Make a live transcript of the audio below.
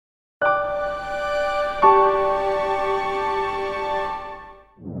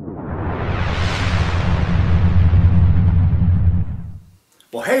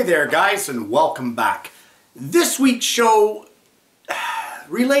Well, hey there guys, and welcome back. This week's show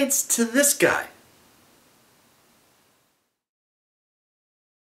relates to this guy.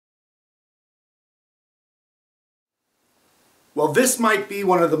 Well, this might be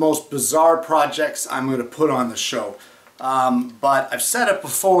one of the most bizarre projects I'm going to put on the show. But I've said it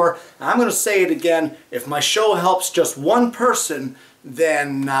before, and I'm going to say it again. If my show helps just one person,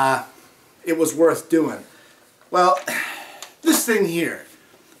 then it was worth doing. Well, this thing here,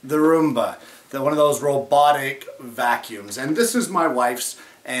 the Roomba, one of those robotic vacuums, and this is my wife's,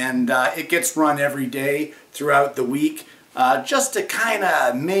 and it gets run every day throughout the week just to kind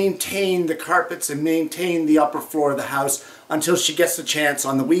of maintain the carpets and maintain the upper floor of the house until she gets the chance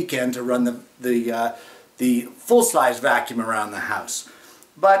on the weekend to run the full-size vacuum around the house.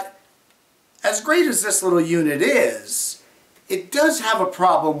 But as great as this little unit is, it does have a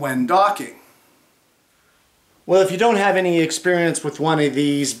problem when docking. Well, if you don't have any experience with one of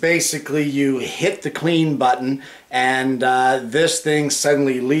these, basically you hit the clean button and this thing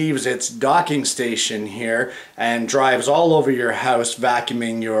suddenly leaves its docking station here and drives all over your house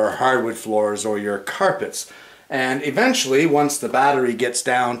vacuuming your hardwood floors or your carpets. And eventually, once the battery gets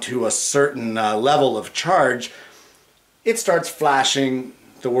down to a certain level of charge, it starts flashing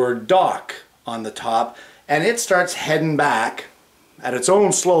the word dock on the top, and it starts heading back at its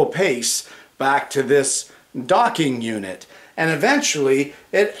own slow pace back to this docking unit. And eventually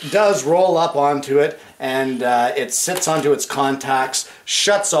it does roll up onto it, and it sits onto its contacts,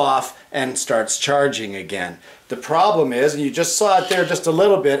 shuts off, and starts charging again. The problem is, and you just saw it there just a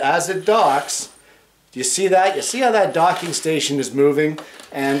little bit, as it docks, do you see that? You see how that docking station is moving?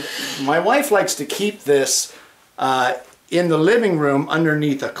 And my wife likes to keep this in the living room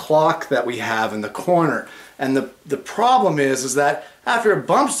underneath a clock that we have in the corner. And the problem is that after it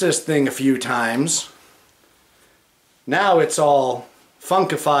bumps this thing a few times, now it's all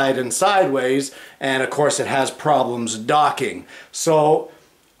funkified and sideways, and of course it has problems docking. So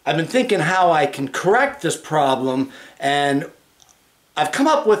I've been thinking how I can correct this problem, and I've come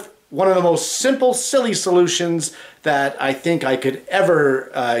up with one of the most simple, silly solutions that I think I could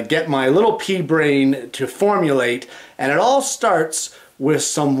ever get my little pea brain to formulate, and it all starts with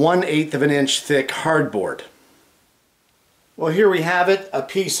some 1/8 of an inch thick hardboard. Well, here we have it, a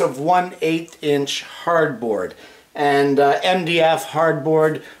piece of 1/8 inch hardboard. And MDF,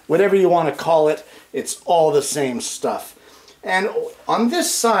 hardboard, whatever you want to call it, it's all the same stuff. And on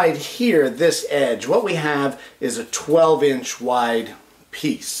this side here, this edge, what we have is a 12-inch wide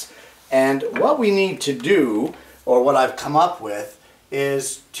piece. And what we need to do, or what I've come up with,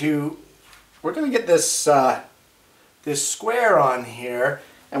 is we're going to get this this square on here,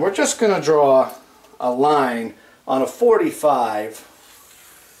 and we're just going to draw a line on a 45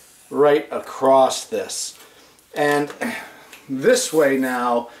 right across this. And this way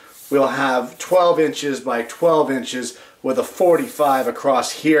now we'll have 12 inches by 12 inches with a 45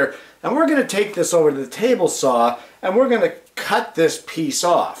 across here. And we're going to take this over to the table saw and we're going to cut this piece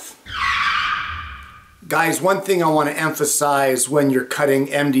off. Guys, one thing I want to emphasize when you're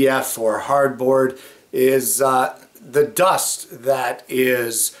cutting MDF or hardboard is the dust that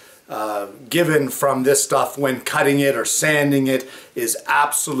is given from this stuff when cutting it or sanding it is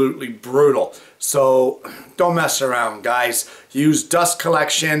absolutely brutal. So don't mess around, guys. Use dust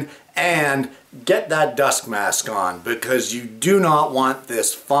collection and get that dust mask on, because you do not want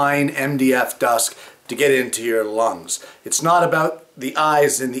this fine MDF dust to get into your lungs. It's not about the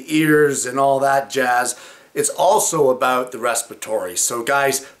eyes and the ears and all that jazz. It's also about the respiratory. So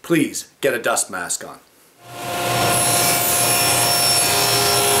guys, please get a dust mask on.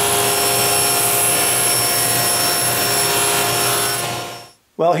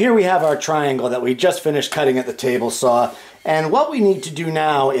 Well, here we have our triangle that we just finished cutting at the table saw, and what we need to do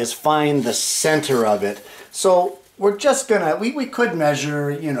now is find the center of it. So we're just gonna, we could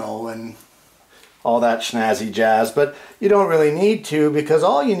measure, you know, and all that snazzy jazz, but you don't really need to, because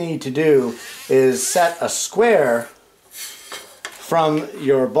all you need to do is set a square from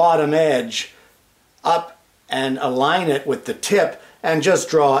your bottom edge up and align it with the tip and just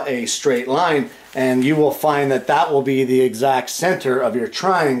draw a straight line, and you will find that that will be the exact center of your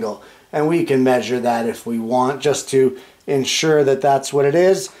triangle. And we can measure that if we want, just to ensure that that's what it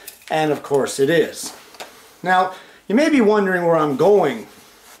is, and of course it is. Now, you may be wondering where I'm going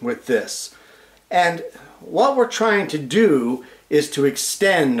with this. And what we're trying to do is to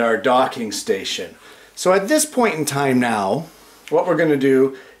extend our docking station. So at this point in time now, what we're going to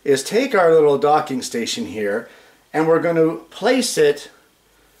do is take our little docking station here, and we're going to place it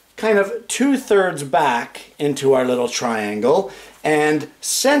kind of 2/3 back into our little triangle and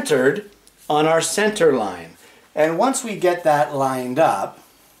centered on our center line. And once we get that lined up,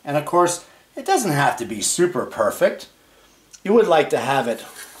 And of course, it doesn't have to be super perfect. You would like to have it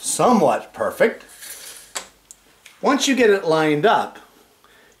somewhat perfect. Once you get it lined up,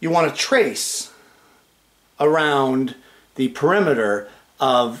 you want to trace around the perimeter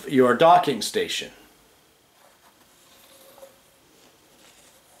of your docking station.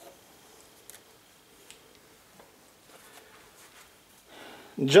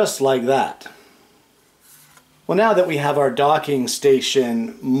 Just like that. Well, now that we have our docking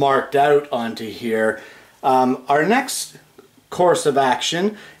station marked out onto here, our next course of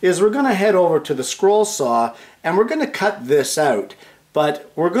action is we're going to head over to the scroll saw and we're going to cut this out.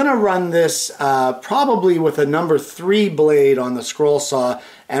 But we're going to run this probably with a number 3 blade on the scroll saw,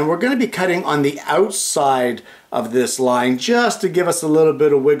 and we're going to be cutting on the outside of this line just to give us a little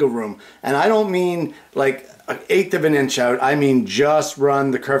bit of wiggle room. And I don't mean like 1/8 of an inch out, I mean just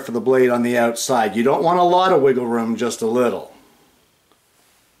run the kerf of the blade on the outside. You don't want a lot of wiggle room, just a little.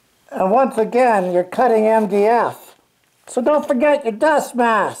 And once again, you're cutting MDF. So don't forget your dust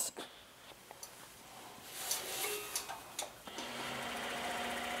mask.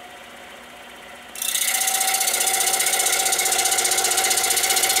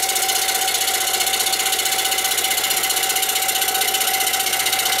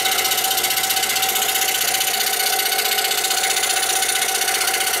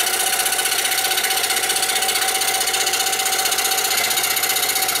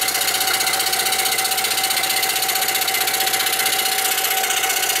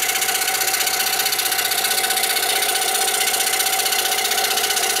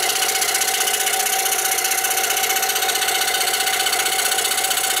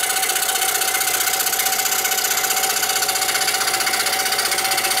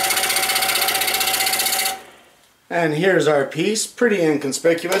 And here's our piece, pretty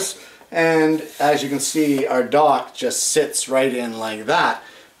inconspicuous, and as you can see, our dock just sits right in like that.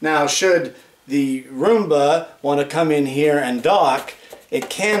 Now, should the Roomba want to come in here and dock, it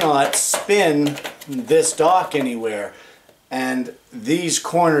cannot spin this dock anywhere. And these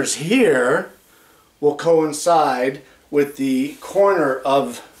corners here will coincide with the corner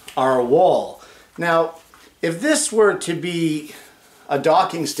of our wall. Now, if this were to be a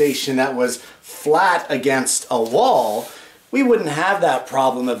docking station that was flat against a wall, we wouldn't have that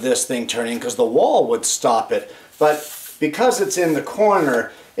problem of this thing turning because the wall would stop it. But because it's in the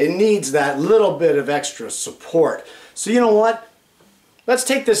corner, it needs that little bit of extra support. So you know what? Let's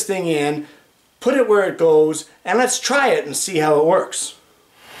take this thing in, put it where it goes, and let's try it and see how it works.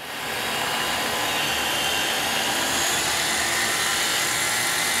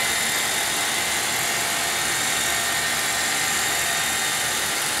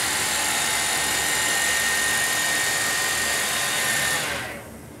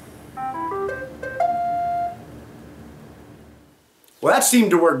 Well, that seemed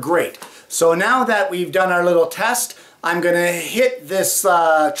to work great. So now that we've done our little test, I'm going to hit this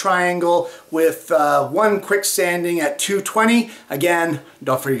triangle with one quick sanding at 220. Again,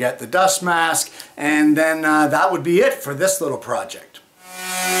 don't forget the dust mask. And then that would be it for this little project.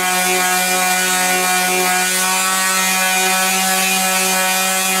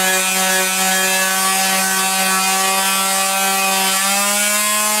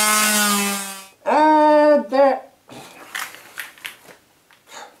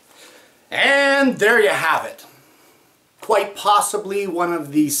 And there you have it. Quite possibly one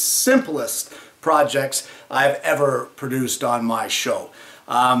of the simplest projects I've ever produced on my show.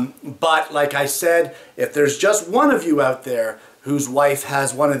 But like I said, if there's just one of you out there whose wife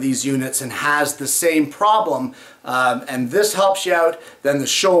has one of these units and has the same problem, and this helps you out, then the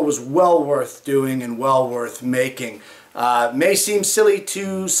show was well worth doing and well worth making. May seem silly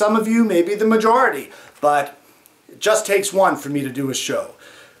to some of you, maybe the majority, but it just takes one for me to do a show.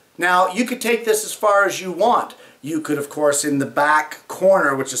 Now, you could take this as far as you want. You could, of course, in the back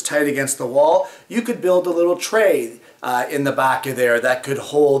corner, which is tight against the wall, you could build a little tray in the back of there that could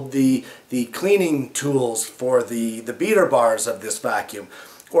hold the cleaning tools for the beater bars of this vacuum.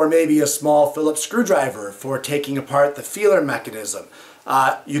 Or maybe a small Phillips screwdriver for taking apart the feeler mechanism.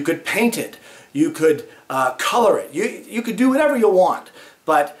 You could paint it. You could color it. You could do whatever you want.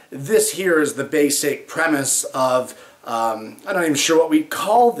 But this here is the basic premise of I'm not even sure what we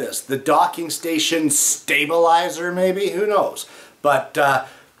call this. The docking station stabilizer, maybe? Who knows? But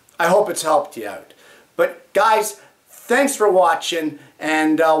I hope it's helped you out. But guys, thanks for watching.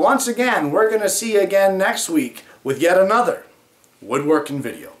 And once again, we're going to see you again next week with yet another woodworking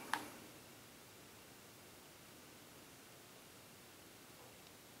video.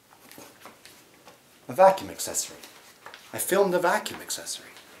 A vacuum accessory. I filmed a vacuum accessory.